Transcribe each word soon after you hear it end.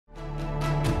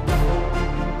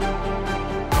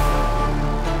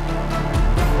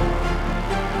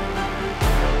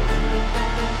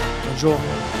Duseaux.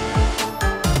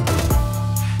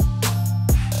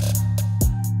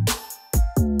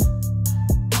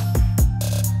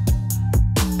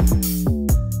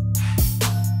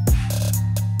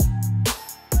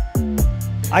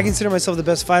 I consider myself the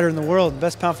best fighter in the world,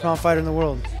 best pound-for-pound fighter in the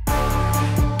world.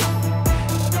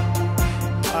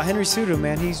 Henry Cejudo,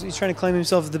 man, he's trying to claim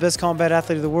himself as the best combat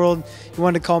athlete of the world. He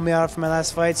wanted to call me out for my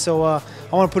last fight, so I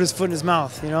want to put his foot in his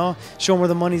mouth, you know? Show him where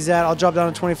the money's at. I'll drop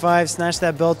down to 25, snatch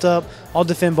that belt up. I'll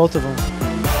defend both of them.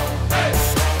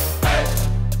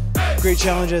 Great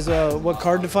challenge as what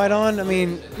card to fight on. I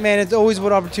mean, man, it's always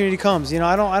what opportunity comes. You know,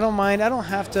 I don't mind. I don't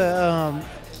have to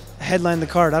headline the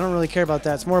card. I don't really care about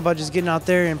that. It's more about just getting out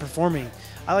there and performing.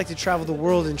 I like to travel the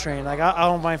world and train. Like I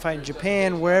don't mind fighting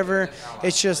Japan, wherever.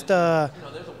 It's just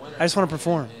I just want to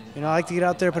perform. You know, I like to get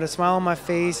out there, put a smile on my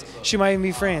face. She might even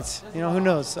be France. You know, who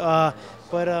knows?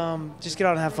 But just get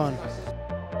out and have fun.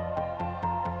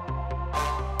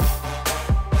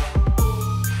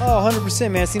 Oh,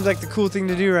 100%, man. It seems like the cool thing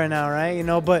to do right now, right? You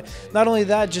know, but not only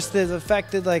that, just the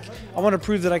fact that, like, I want to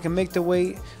prove that I can make the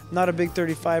weight. I'm not a big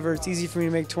 35er. It's easy for me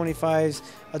to make 25s.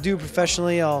 I'll do it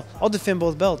professionally. I'll defend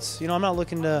both belts. You know, I'm not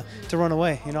looking to run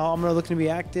away. You know, I'm looking to be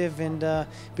active and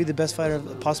be the best fighter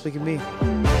I possibly can be.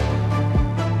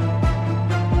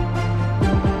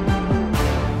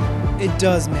 It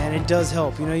does, man. It does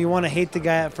help. You know, you want to hate the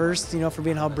guy at first, you know, for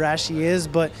being how brash he is,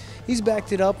 but he's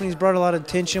backed it up and he's brought a lot of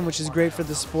attention, which is great for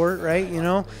the sport, right? You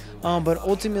know, but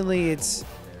ultimately, I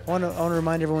want to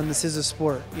remind everyone this is a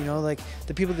sport. You know, like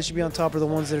the people that should be on top are the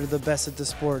ones that are the best at the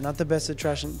sport, not the best at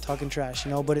talking trash. You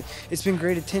know, but it's been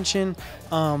great attention.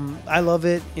 I love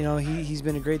it. You know, he's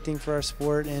been a great thing for our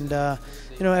sport, and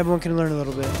you know, everyone can learn a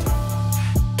little bit.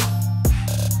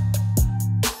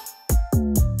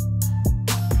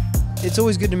 It's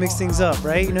always good to mix things up,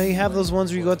 right? You know, you have those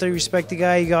ones where you go out there, you respect the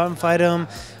guy, you go out and fight him.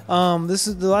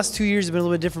 The last 2 years have been a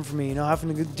little bit different for me, you know,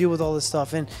 having to deal with all this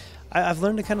stuff. And I've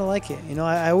learned to kind of like it. You know,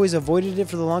 I always avoided it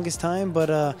for the longest time,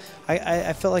 but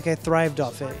I felt like I thrived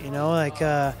off it, you know? Like,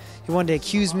 he wanted to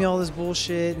accuse me all this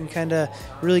bullshit and kind of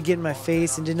really get in my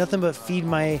face and did nothing but feed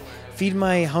my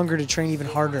hunger to train even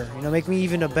harder, you know, make me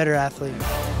even a better athlete.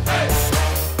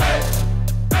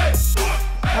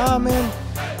 Oh, man.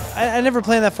 I never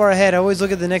plan that far ahead. I always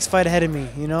look at the next fight ahead of me,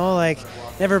 you know, like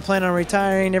never plan on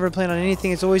retiring, never plan on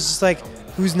anything. It's always just like,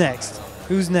 who's next?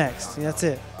 Who's next? And that's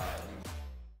it.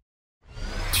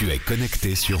 Tu es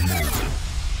connecté sur Monde.